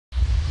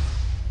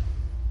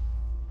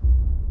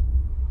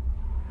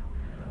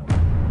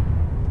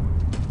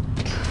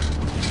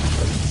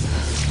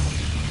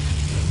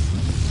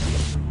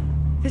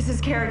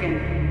is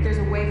Kerrigan. There's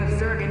a wave of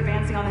Zerg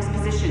advancing on this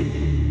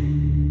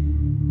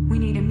position. We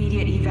need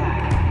immediate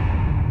evac.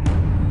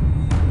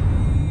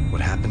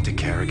 What happened to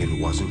Kerrigan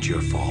wasn't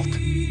your fault.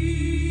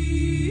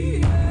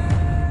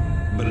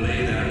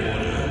 Belay that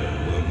order.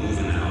 We're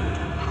moving out.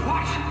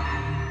 What?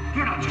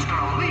 You're not just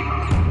gonna leave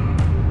us?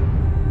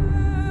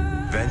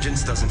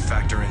 Vengeance doesn't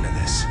factor into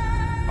this.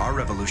 Our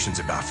revolution's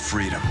about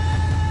freedom.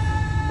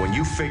 When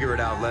you figure it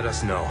out, let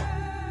us know.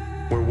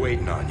 We're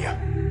waiting on you.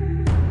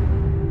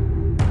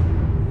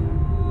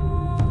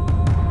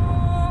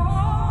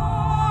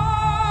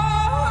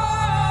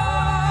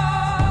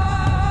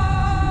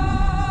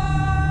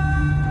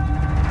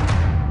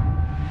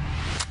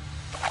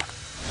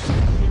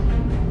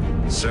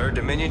 Sir,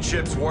 Dominion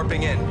ships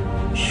warping in.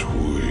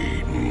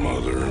 Sweet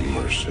mother of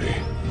mercy.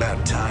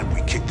 About time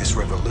we kick this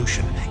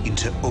revolution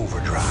into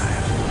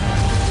overdrive.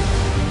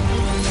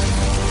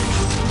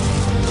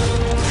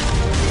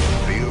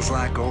 Feels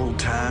like old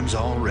times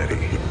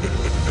already.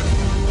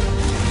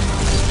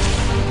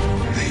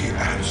 The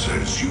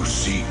answers you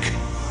seek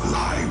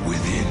lie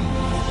within.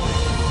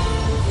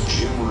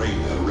 Jim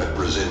Raynor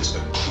represents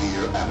a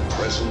clear and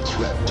present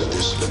threat to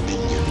this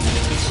Dominion.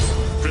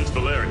 Prince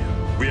Valerian,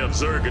 we have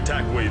Zerg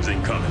attack waves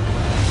incoming.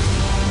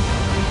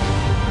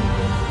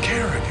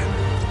 Kerrigan.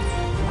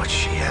 What's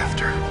she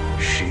after?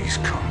 She's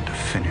come to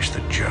finish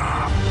the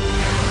job.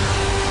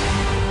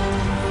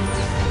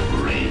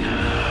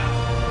 Raynor,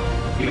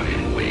 you're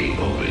in way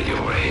over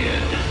your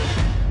head.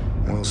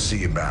 We'll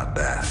see about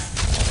that.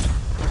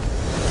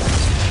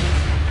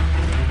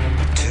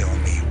 Tell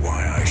me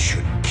why I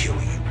should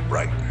kill you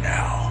right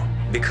now.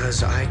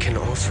 Because I can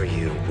offer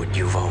you what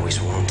you've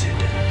always wanted.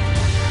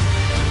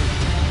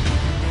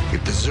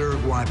 If the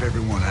Zerg wipe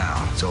everyone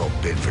out, it's all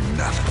been for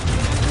nothing.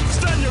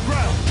 Stand your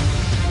ground!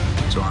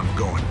 So I'm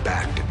going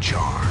back to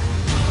Charn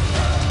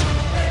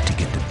to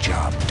get the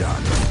job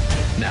done.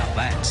 Now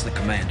that's the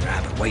commander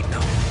I've been waiting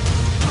on.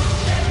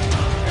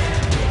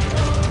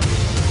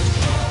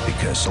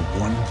 Because the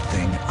one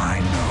thing I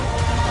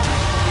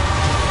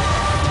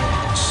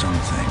know, some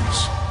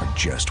things are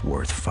just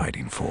worth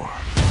fighting for.